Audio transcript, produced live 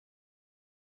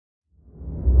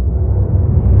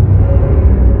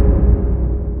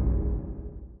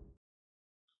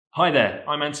Hi there,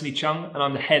 I'm Anthony Cheung and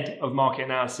I'm the head of market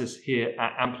analysis here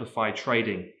at Amplify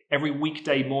Trading. Every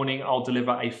weekday morning, I'll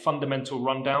deliver a fundamental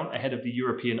rundown ahead of the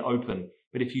European Open.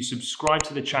 But if you subscribe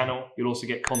to the channel, you'll also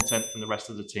get content from the rest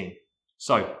of the team.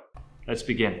 So let's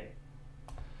begin.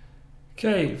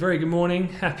 Okay, very good morning.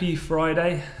 Happy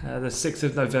Friday, the 6th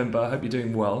of November. I hope you're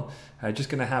doing well. Just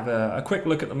going to have a quick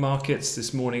look at the markets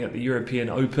this morning at the European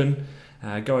Open.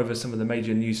 Go over some of the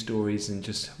major news stories and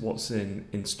just what's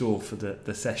in store for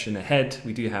the session ahead.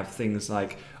 We do have things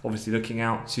like obviously looking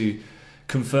out to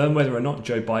confirm whether or not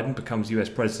Joe Biden becomes US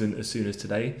president as soon as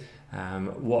today.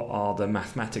 What are the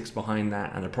mathematics behind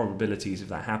that and the probabilities of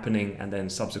that happening, and then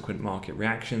subsequent market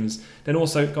reactions. Then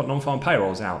also got non-farm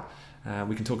payrolls out.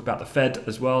 We can talk about the Fed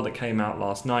as well that came out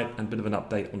last night, and a bit of an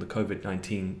update on the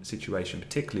COVID-19 situation,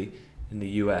 particularly in the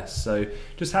US. So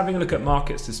just having a look at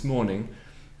markets this morning.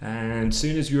 And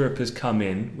soon as Europe has come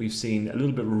in, we've seen a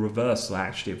little bit of a reversal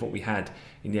actually of what we had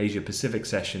in the Asia Pacific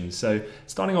session. So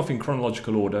starting off in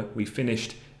chronological order, we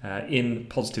finished in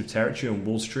positive territory on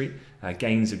Wall Street.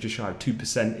 Gains of just shy of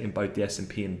 2% in both the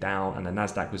S&P and Dow, and the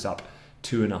Nasdaq was up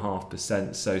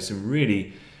 2.5%. So some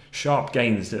really sharp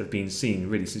gains that have been seen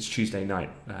really since Tuesday night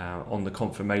on the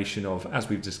confirmation of, as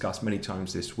we've discussed many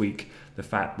times this week, the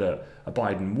fact that a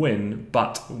Biden win,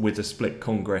 but with a split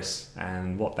Congress,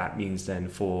 and what that means then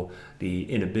for the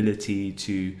inability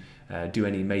to do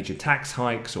any major tax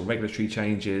hikes or regulatory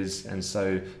changes. And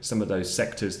so some of those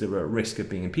sectors that were at risk of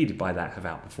being impeded by that have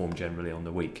outperformed generally on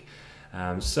the week.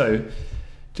 So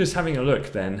just having a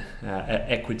look then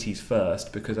at equities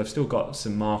first, because I've still got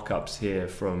some markups here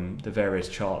from the various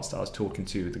charts that I was talking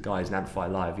to the guys in Amplify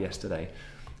Live yesterday.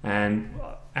 And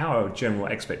our general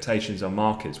expectations on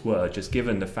markets were, just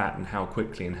given the fact and how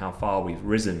quickly and how far we've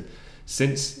risen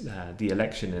since the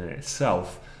election in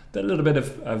itself, that a little bit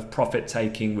of profit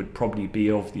taking would probably be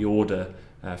of the order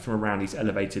from around these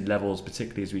elevated levels,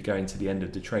 particularly as we go into the end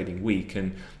of the trading week.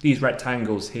 And these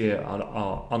rectangles here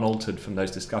are unaltered from those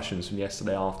discussions from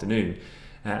yesterday afternoon.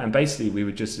 And basically we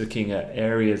were just looking at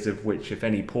areas of which, if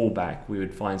any pullback, we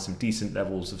would find some decent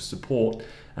levels of support,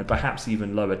 and perhaps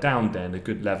even lower down then a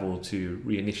good level to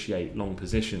reinitiate long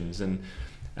positions. And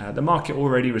the market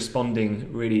already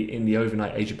responding really in the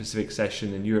overnight Asia Pacific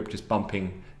session, and Europe just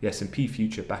bumping the S&P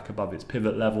future back above its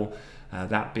pivot level,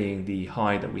 that being the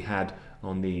high that we had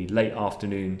on the late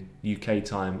afternoon UK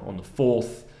time on the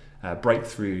 4th.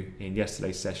 Breakthrough in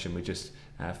yesterday's session, we're just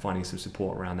finding some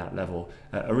support around that level.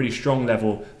 A really strong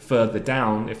level further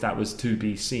down, if that was to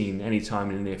be seen anytime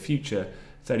in the near future,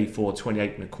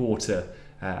 34.28 and a quarter.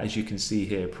 As you can see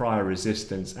here, prior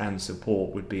resistance and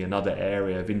support would be another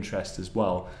area of interest as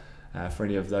well for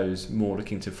any of those more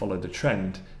looking to follow the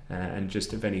trend, and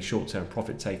just if any short-term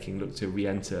profit taking, look to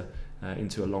re-enter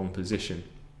into a long position.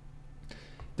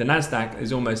 The Nasdaq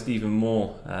is almost even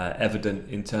more evident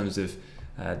in terms of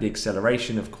the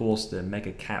acceleration. Of course, the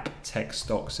mega cap tech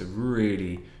stocks have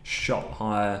really shot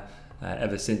higher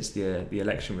ever since the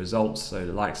election results. So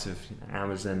the likes of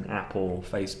Amazon, Apple,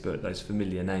 Facebook, those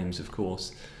familiar names, of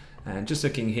course. And just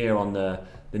looking here on the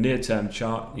near-term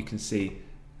chart, you can see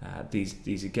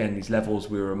these levels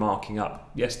we were marking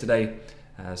up yesterday.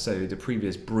 So the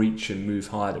previous breach and move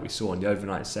higher that we saw in the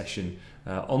overnight session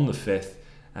on the 5th,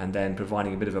 and then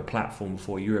providing a bit of a platform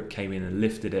before Europe came in and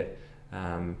lifted it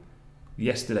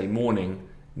yesterday morning,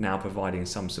 now providing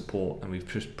some support, and we've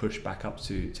pushed back up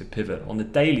to pivot. On the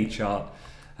daily chart,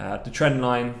 the trend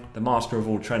line, the master of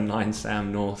all trend lines,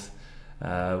 Sam North,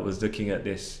 was looking at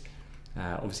this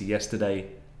obviously yesterday,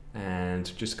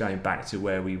 and just going back to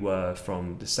where we were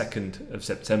from the 2nd of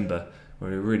September,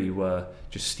 where we really were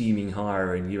just steaming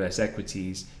higher in US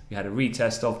equities. We had a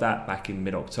retest of that back in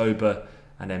mid-October,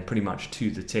 and then pretty much to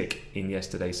the tick in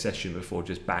yesterday's session before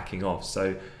just backing off.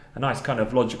 So a nice kind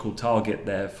of logical target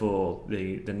there for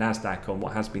the Nasdaq on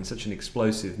what has been such an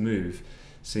explosive move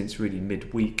since really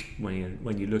midweek.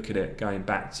 When you look at it going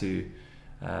back to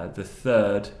the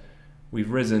 3rd,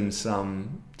 we've risen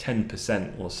some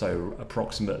 10% or so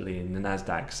approximately in the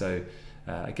Nasdaq. So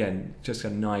again, just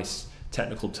a nice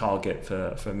technical target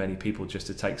for many people just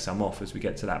to take some off as we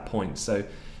get to that point. So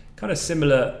kind of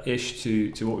similar-ish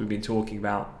to what we've been talking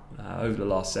about over the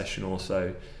last session or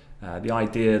so. The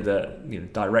idea that,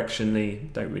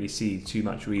 directionally, don't really see too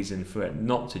much reason for it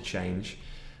not to change.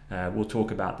 We'll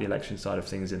talk about the election side of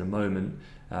things in a moment.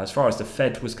 As far as the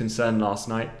Fed was concerned last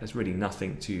night, there's really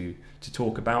nothing to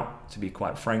talk about, to be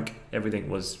quite frank. Everything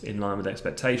was in line with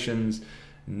expectations.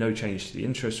 No change to the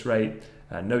interest rate,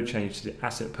 no change to the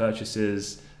asset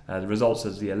purchases. The results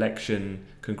of the election,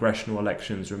 congressional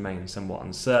elections, remain somewhat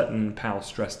uncertain. Powell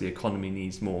stressed the economy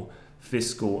needs more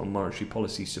fiscal and monetary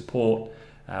policy support.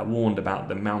 warned about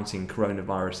the mounting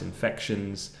coronavirus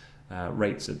infections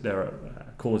rates that they're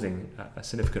causing a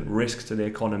significant risk to the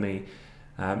economy.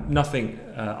 Nothing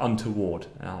untoward.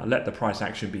 Let the price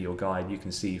action be your guide. You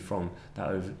can see from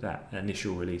that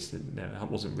initial release that there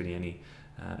wasn't really any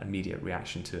immediate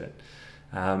reaction to it.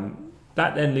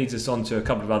 That then leads us on to a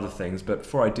couple of other things, but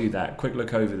before I do that, quick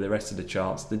look over the rest of the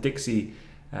charts. The Dixie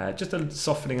just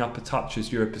softening up a touch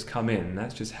as Europe has come in.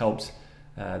 That's just helped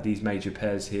these major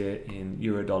pairs here in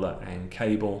Eurodollar and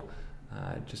cable.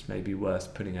 Just maybe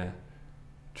worth putting a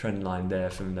trend line there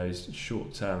from those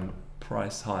short-term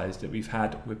price highs that we've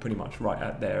had. We're pretty much right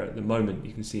at there at the moment.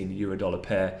 You can see in the Eurodollar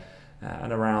pair,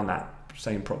 and around that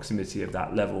same proximity of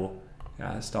that level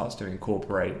starts to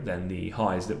incorporate then the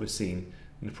highs that we're seeing.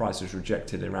 And the price was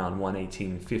rejected around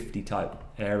 118.50 type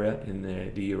area in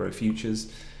the Euro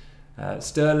futures.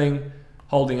 Sterling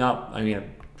holding up. I mean,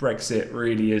 Brexit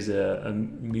really is a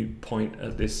moot point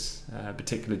at this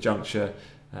particular juncture.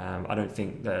 I don't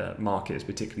think the market is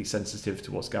particularly sensitive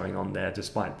to what's going on there,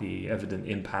 despite the evident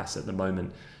impasse at the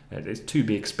moment. It's to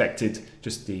be expected,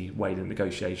 just the way the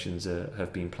negotiations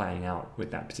have been playing out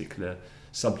with that particular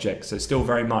subject. So still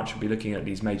very much we'll be looking at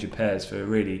these major pairs for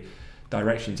really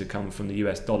direction to come from the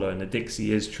US dollar, and the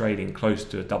Dixie is trading close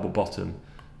to a double bottom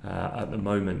at the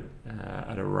moment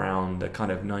at around the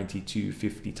kind of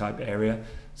 92.50 type area,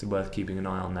 so worth keeping an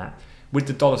eye on that. With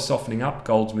the dollar softening up,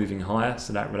 gold's moving higher,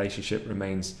 so that relationship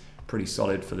remains pretty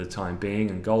solid for the time being,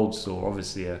 and gold saw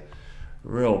obviously a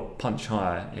real punch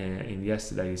higher in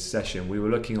yesterday's session. We were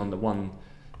looking on the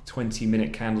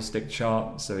 120-minute candlestick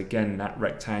chart, so again that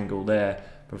rectangle there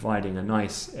providing a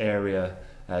nice area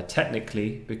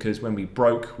technically, because when we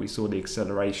broke we saw the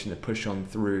acceleration, the push on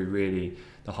through really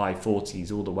the high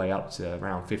 40s all the way up to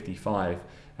around 55.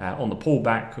 On the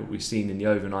pullback that we've seen in the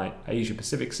overnight Asia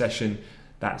Pacific session,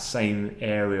 that same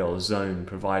aerial zone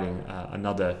providing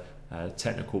another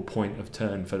technical point of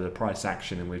turn for the price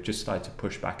action, and we've just started to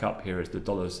push back up here as the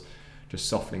dollar's just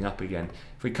softening up again.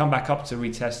 If we come back up to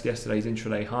retest yesterday's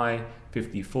intraday high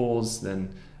 54s,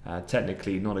 then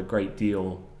technically not a great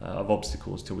deal of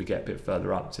obstacles till we get a bit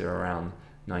further up to around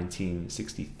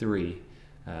 1963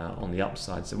 on the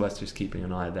upside, so worth just keeping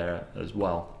an eye there as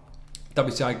well.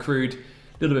 WTI crude, a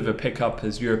little bit of a pickup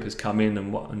as Europe has come in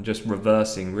and just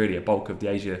reversing really a bulk of the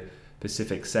Asia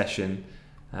Pacific session.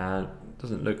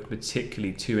 Doesn't look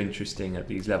particularly too interesting at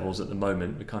these levels at the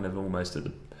moment. We're kind of almost at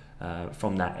the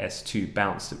from that S2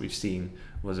 bounce that we've seen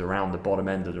was around the bottom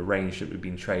end of the range that we've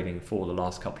been trading for the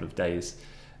last couple of days.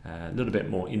 A little bit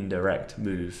more indirect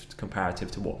move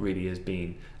comparative to what really has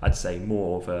been, I'd say,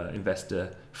 more of an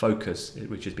investor focus,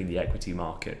 which has been the equity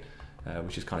market,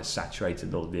 which has kind of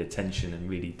saturated a lot of the attention and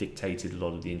really dictated a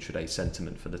lot of the intraday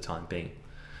sentiment for the time being.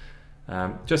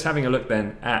 Just having a look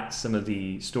then at some of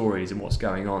the stories and what's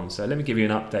going on. So let me give you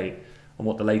an update on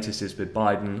what the latest is with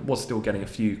Biden. Was still getting a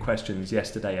few questions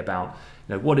yesterday about,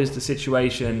 what is the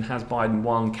situation? Has Biden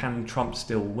won? Can Trump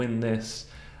still win this?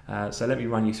 So let me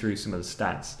run you through some of the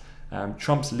stats.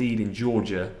 Trump's lead in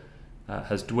Georgia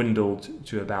has dwindled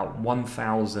to about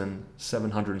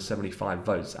 1,775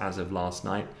 votes as of last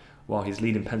night, while his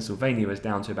lead in Pennsylvania is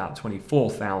down to about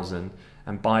 24,000,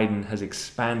 and Biden has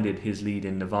expanded his lead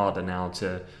in Nevada now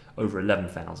to over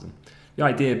 11,000. The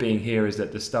idea being here is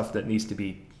that the stuff that needs to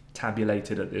be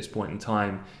tabulated at this point in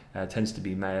time tends to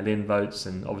be mail-in votes,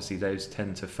 and obviously those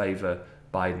tend to favor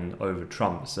Biden over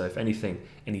Trump. So if anything,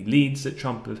 any leads that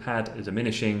Trump has had are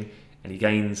diminishing, any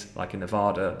gains like in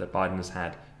Nevada that Biden has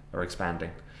had are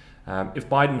expanding. If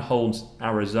Biden holds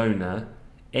Arizona,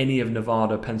 any of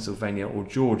Nevada, Pennsylvania or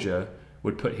Georgia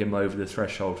would put him over the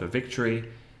threshold for victory,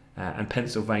 and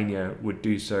Pennsylvania would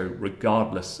do so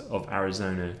regardless of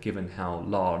Arizona, given how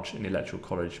large an electoral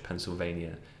college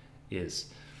Pennsylvania is.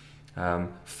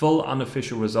 Full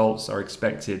unofficial results are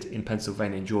expected in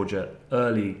Pennsylvania and Georgia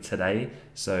early today,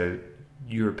 so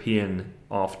European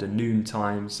afternoon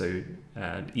time, so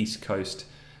East Coast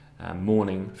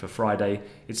morning for Friday.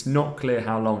 It's not clear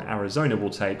how long Arizona will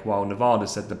take, while Nevada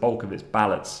said the bulk of its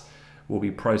ballots will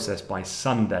be processed by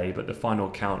Sunday, but the final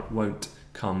count won't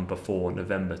come before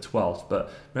November 12th.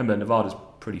 But remember, Nevada's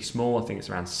pretty small. I think it's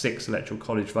around 6 electoral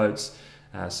college votes.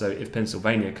 So if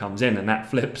Pennsylvania comes in and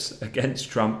that flips against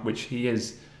Trump, which he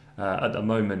is at the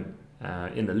moment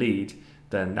in the lead,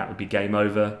 then that would be game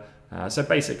over. So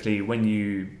basically, when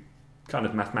you kind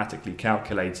of mathematically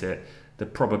calculate it, the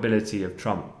probability of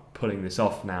Trump pulling this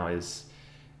off now is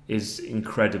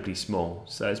incredibly small.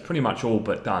 So it's pretty much all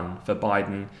but done for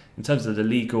Biden. In terms of the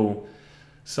legal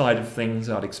side of things,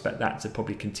 I'd expect that to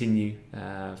probably continue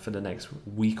for the next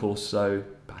week or so,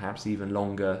 perhaps even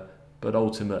longer. But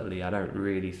ultimately, I don't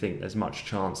really think there's much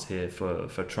chance here for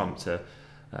Trump to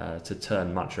to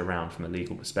turn much around from a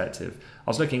legal perspective. I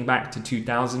was looking back to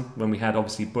 2000 when we had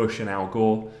obviously Bush and Al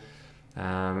Gore.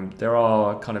 There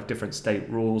are kind of different state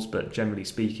rules, but generally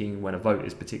speaking, when a vote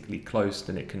is particularly close,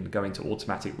 then it can go into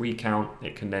automatic recount.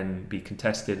 It can then be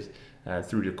contested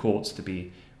through the courts to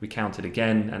be recounted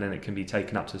again, and then it can be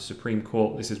taken up to the Supreme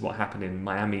Court. This is what happened in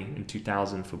Miami in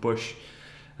 2000 for Bush.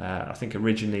 I think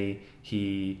originally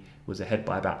he was ahead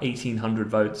by about 1,800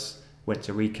 votes, went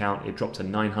to recount, it dropped to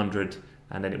 900,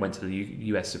 and then it went to the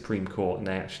US Supreme Court, and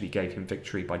they actually gave him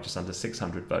victory by just under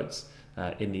 600 votes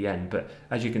in the end. But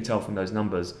as you can tell from those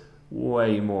numbers,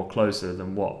 way more closer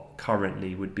than what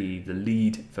currently would be the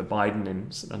lead for Biden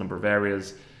in a number of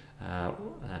areas,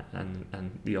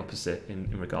 and the opposite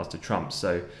in regards to Trump.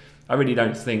 So I really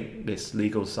don't think this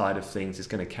legal side of things is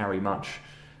going to carry much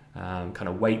kind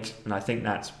of weight, and I think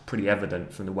that's pretty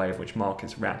evident from the way in which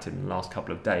markets reacted in the last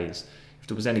couple of days. If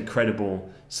there was any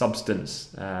credible substance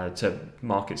to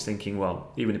markets thinking,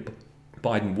 well, even if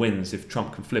Biden wins, if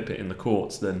Trump can flip it in the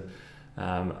courts, then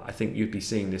I think you'd be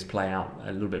seeing this play out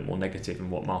a little bit more negative in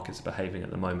what markets are behaving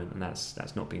at the moment, and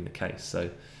that's not been the case. So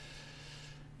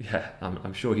yeah,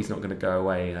 I'm sure he's not going to go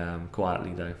away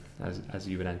quietly though, as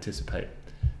you would anticipate.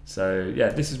 So yeah,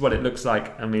 this is what it looks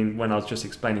like. I mean, when I was just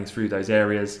explaining through those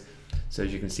areas, so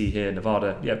as you can see here,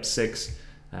 Nevada, yep, 6.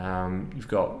 You've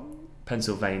got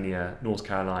Pennsylvania, North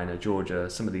Carolina, Georgia,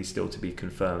 some of these still to be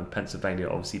confirmed. Pennsylvania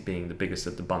obviously being the biggest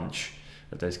of the bunch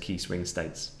of those key swing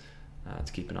states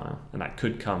to keep an eye on. And that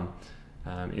could come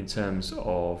in terms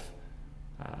of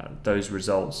those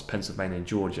results, Pennsylvania and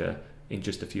Georgia, in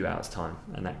just a few hours' time.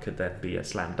 And that could then be a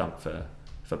slam dunk for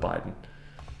Biden.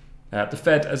 The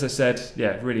Fed, as I said,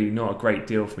 yeah, really not a great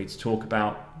deal for me to talk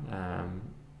about.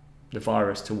 The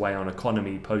virus to weigh on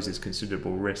economy poses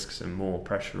considerable risks, and more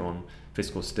pressure on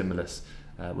fiscal stimulus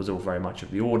was all very much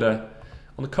of the order.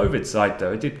 On the COVID side,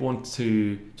 though, I did want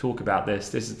to talk about this.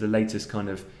 This is the latest kind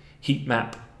of heat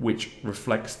map, which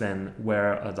reflects then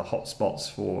where are the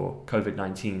hotspots for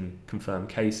COVID-19 confirmed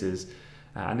cases.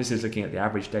 And this is looking at the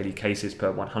average daily cases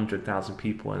per 100,000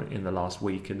 people in the last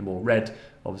week. And the more red,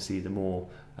 obviously, the more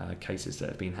cases that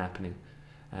have been happening.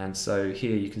 And so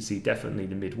here you can see definitely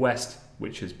the Midwest,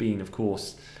 which has been, of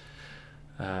course,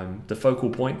 the focal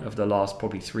point of the last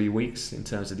probably 3 weeks in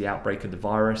terms of the outbreak of the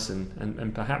virus,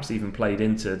 and perhaps even played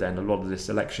into then a lot of this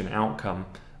election outcome,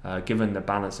 given the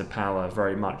balance of power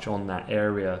very much on that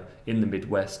area in the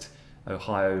Midwest,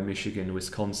 Ohio, Michigan,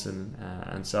 Wisconsin,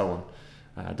 and so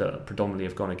on, that predominantly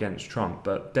have gone against Trump.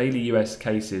 But daily US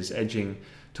cases edging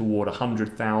toward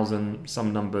 100,000.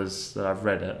 Some numbers that I've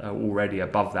read are already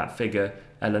above that figure.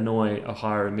 Illinois,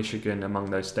 Ohio, and Michigan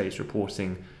among those states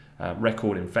reporting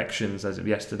record infections as of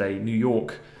yesterday. New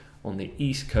York on the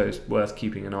East Coast, worth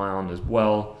keeping an eye on as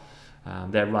well.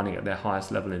 They're running at their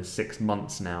highest level in 6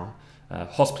 months now.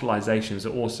 Hospitalizations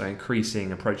are also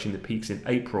increasing, approaching the peaks in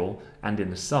April and in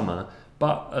the summer.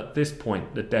 But at this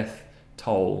point, the death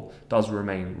toll does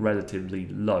remain relatively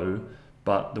low.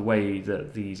 But the way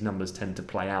that these numbers tend to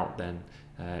play out then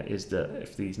is that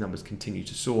if these numbers continue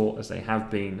to soar, as they have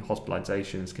been,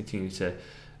 hospitalizations continue to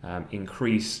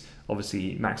increase,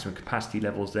 obviously maximum capacity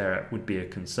levels there would be a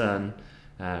concern,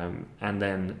 and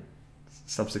then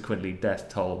subsequently death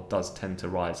toll does tend to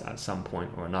rise at some point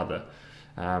or another.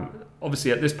 Obviously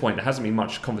at this point there hasn't been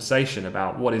much conversation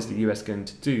about what is the US going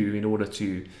to do in order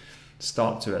to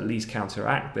start to at least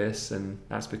counteract this, and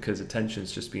that's because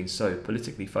attention's just been so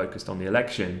politically focused on the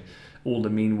election. All the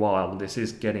meanwhile, this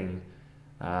is getting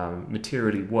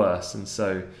materially worse, and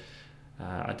so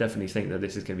I definitely think that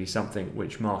this is going to be something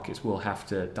which markets will have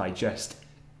to digest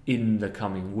in the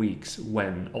coming weeks,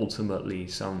 when ultimately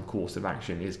some course of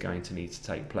action is going to need to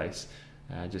take place,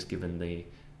 just given the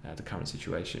current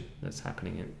situation that's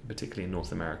happening, particularly in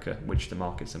North America, which the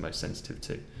markets are most sensitive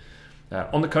to.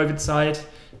 On the COVID side,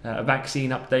 a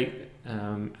vaccine update.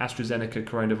 AstraZeneca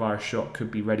coronavirus shot could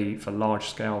be ready for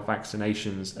large-scale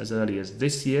vaccinations as early as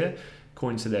this year,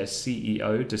 according to their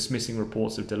CEO, dismissing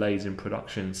reports of delays in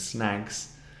production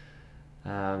snags.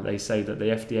 They say that the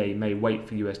FDA may wait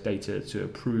for US data to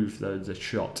approve the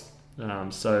shot.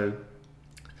 So,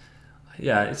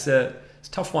 yeah, it's a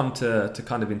tough one to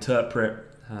kind of interpret.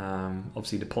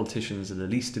 Obviously, the politicians are the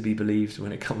least to be believed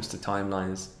when it comes to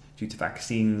timelines due to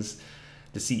vaccines.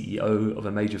 The CEO of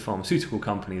a major pharmaceutical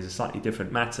company is a slightly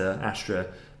different matter. Astra,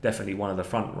 definitely one of the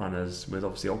front runners with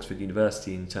obviously Oxford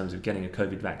University in terms of getting a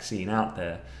COVID vaccine out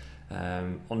there.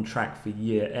 On track for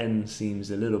year end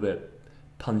seems a little bit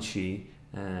punchy,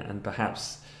 and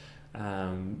perhaps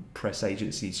press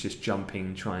agencies just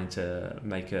jumping, trying to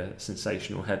make a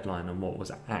sensational headline on what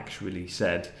was actually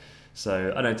said.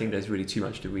 So I don't think there's really too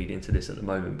much to read into this at the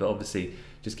moment, but obviously,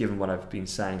 just given what I've been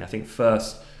saying, I think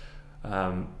first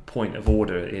point of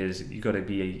order is you've got to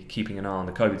be keeping an eye on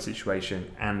the COVID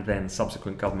situation and then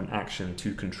subsequent government action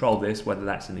to control this, whether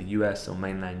that's in the US or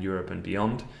mainland Europe and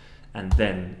beyond. And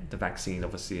then the vaccine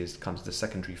obviously comes to the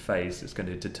secondary phase that's going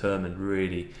to determine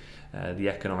really the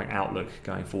economic outlook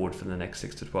going forward for the next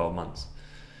 6 to 12 months.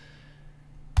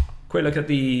 Quick look at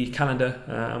the calendar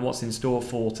and what's in store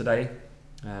for today.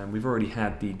 We've already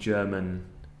had the German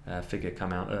figure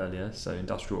come out earlier, so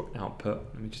industrial output.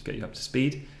 Let me just get you up to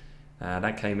speed.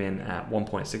 That came in at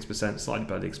 1.6%, slightly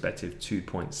below the expected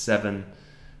 2.7%.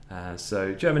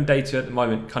 So German data at the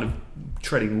moment kind of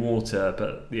treading water,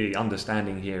 but the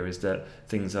understanding here is that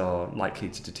things are likely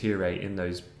to deteriorate in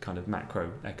those kind of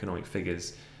macroeconomic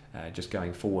figures just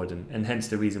going forward, and hence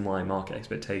the reason why market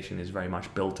expectation is very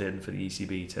much built in for the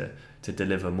ECB to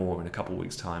deliver more in a couple of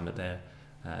weeks' time at their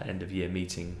end of year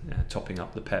meeting, topping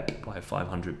up the PEP by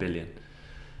 500 billion.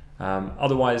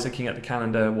 Otherwise, looking at the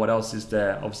calendar, what else is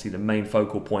there? Obviously, the main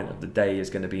focal point of the day is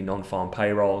going to be non-farm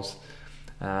payrolls.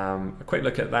 A quick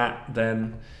look at that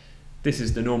then. This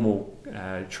is the normal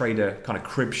trader kind of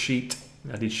crib sheet.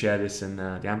 I did share this in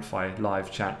the Amplify live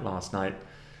chat last night.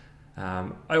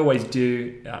 I always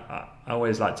do. I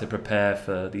always like to prepare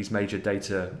for these major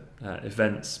data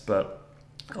events, but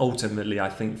ultimately I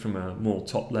think from a more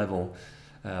top level,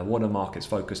 what are markets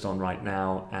focused on right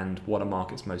now, and what are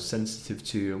markets most sensitive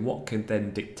to, and what can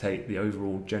then dictate the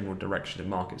overall general direction of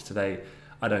markets today?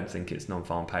 I don't think it's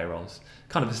non-farm payrolls.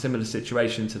 Kind of a similar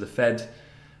situation to the Fed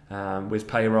with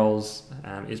payrolls.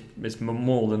 It's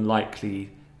more than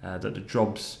likely that the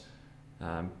jobs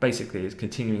basically is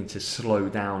continuing to slow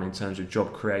down in terms of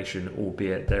job creation,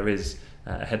 albeit there is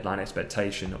a headline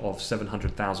expectation of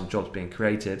 700,000 jobs being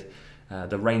created.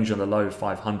 The range on the low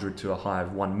 500 to a high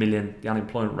of 1 million. The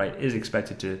unemployment rate is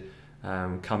expected to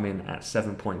come in at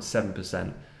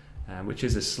 7.7%, which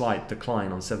is a slight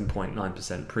decline on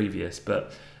 7.9% previous.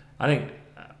 But I think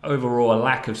overall a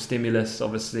lack of stimulus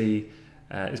obviously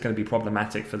is going to be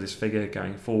problematic for this figure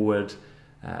going forward.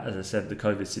 As I said, the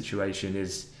COVID situation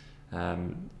is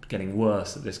getting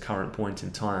worse at this current point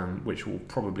in time, which will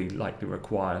probably likely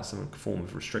require some form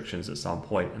of restrictions at some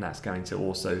point, and that's going to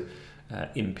also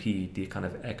impede the kind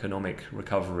of economic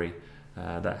recovery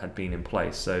that had been in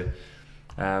place. So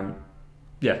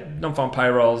yeah, non-farm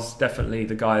payrolls, definitely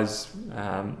the guys,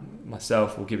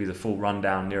 myself, will give you the full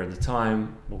rundown nearer the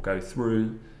time. We'll go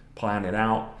through, plan it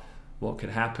out, what could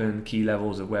happen, key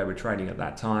levels of where we're trading at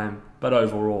that time. But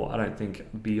overall, I don't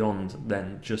think beyond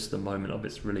then just the moment of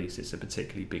its release, it's a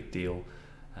particularly big deal,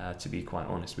 to be quite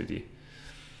honest with you.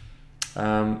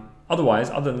 Otherwise,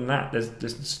 other than that,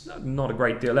 there's not a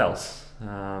great deal else.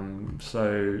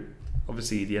 So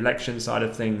obviously the election side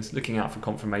of things, looking out for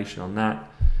confirmation on that.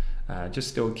 Just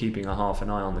still keeping half an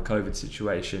eye on the COVID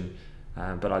situation,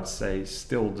 but I'd say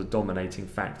still the dominating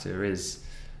factor is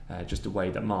just the way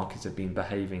that markets have been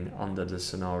behaving under the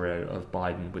scenario of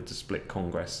Biden with the split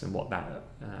Congress and what that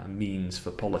means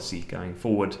for policy going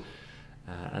forward,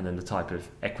 and then the type of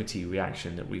equity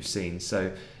reaction that we've seen.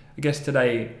 So I guess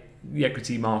today the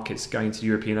equity markets going to the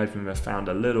European Open have found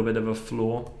a little bit of a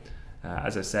flaw,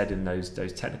 as I said, in those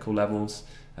technical levels.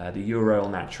 The euro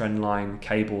on that trend line,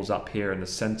 cables up here in the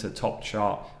center top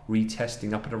chart,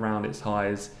 retesting up and around its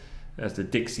highs, as the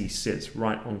Dixie sits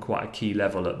right on quite a key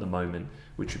level at the moment,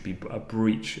 which would be a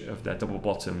breach of that double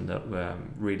bottom that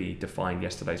really defined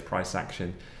yesterday's price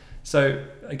action. So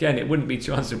again, it wouldn't be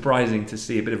too unsurprising to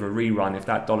see a bit of a rerun if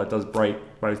that dollar does break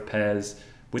both pairs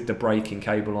with the breaking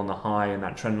cable on the high and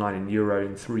that trend line in euro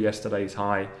and through yesterday's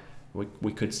high.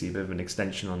 We could see a bit of an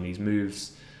extension on these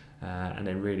moves. And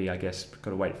then really, I guess, we've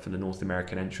got to wait for the North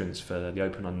American entrance for the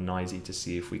open on the NYSE to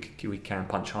see if we can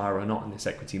punch higher or not in this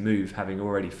equity move, having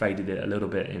already faded it a little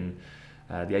bit in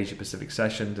the Asia Pacific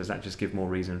session. Does that just give more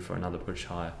reason for another push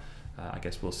higher? I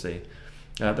guess we'll see.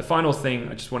 The final thing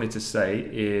I just wanted to say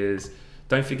is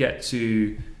don't forget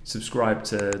to subscribe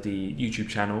to the YouTube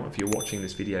channel if you're watching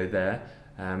this video there.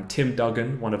 Tim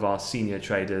Duggan, one of our senior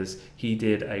traders, he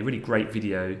did a really great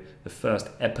video, the first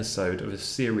episode of a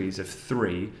series of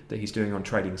 3 that he's doing on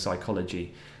trading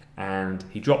psychology. And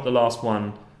he dropped the last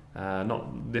one,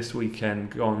 not this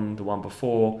weekend, gone the one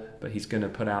before, but he's going to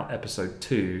put out episode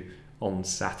 2 on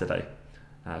Saturday.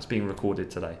 It's being recorded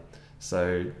today.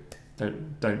 So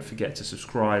don't forget to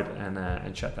subscribe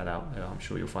and check that out. I'm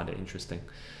sure you'll find it interesting.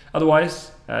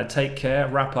 Otherwise, take care,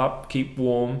 wrap up, keep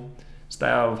warm, stay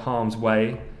out of harm's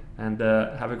way, and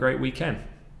have a great weekend.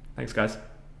 Thanks, guys.